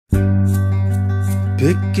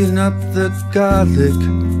Picking up the garlic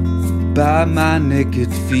by my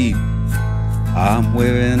naked feet. I'm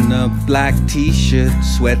wearing a black t-shirt,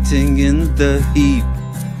 sweating in the heat.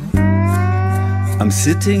 I'm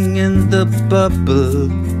sitting in the bubble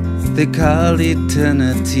they call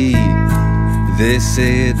eternity. They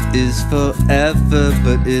say it is forever,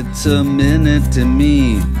 but it's a minute to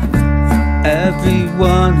me.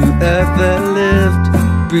 Everyone who ever lived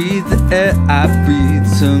breathed the air I breathe.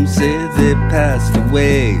 Some say they passed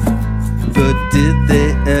away, but did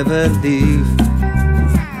they ever leave?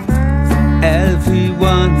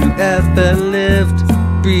 Everyone who ever lived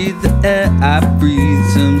breathed the air I breathe.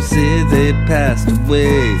 Some say they passed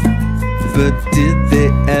away, but did they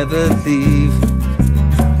ever leave?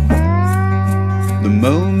 The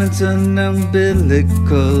moment's an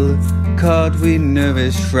umbilical cord we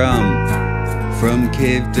nourish from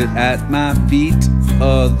cave dirt at my feet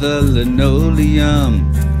or the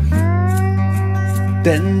linoleum.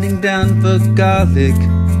 Bending down for garlic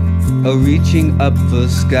or reaching up for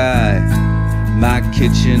sky. My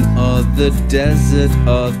kitchen or the desert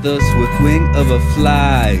or the swift wing of a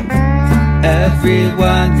fly.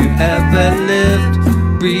 Everyone who ever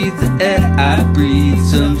lived breathed the air I breathe.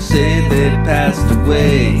 Some say they passed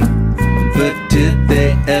away, but did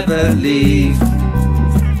they ever leave?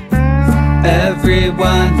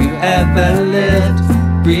 Everyone who ever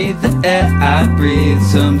lived breathed the air I breathe.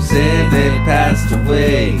 Some say they passed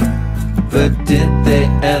away, but did they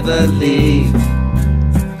ever leave?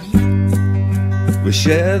 We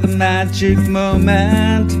share the magic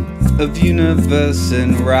moment of universe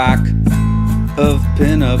and rock, of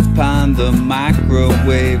pin upon the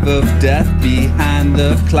microwave, of death behind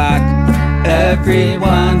the clock.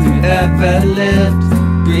 Everyone who ever lived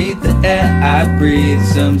breathed the air I breathe.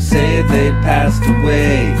 Some say they passed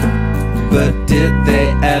away, but did they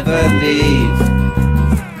ever leave?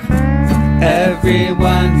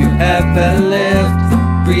 Everyone who ever lived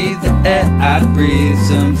breathed the air I breathe.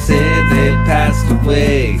 Some say they passed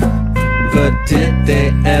away, but did they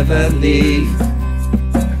ever leave?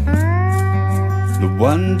 The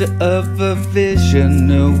wonder of a vision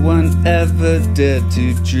no one ever dared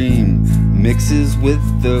to dream mixes with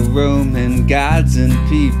the Roman gods and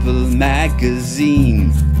people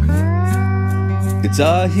magazine. It's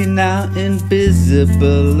all here now,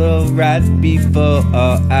 invisible, all right before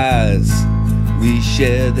our eyes. We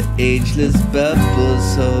share the ageless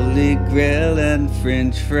bubbles, holy grail and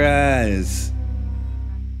french fries.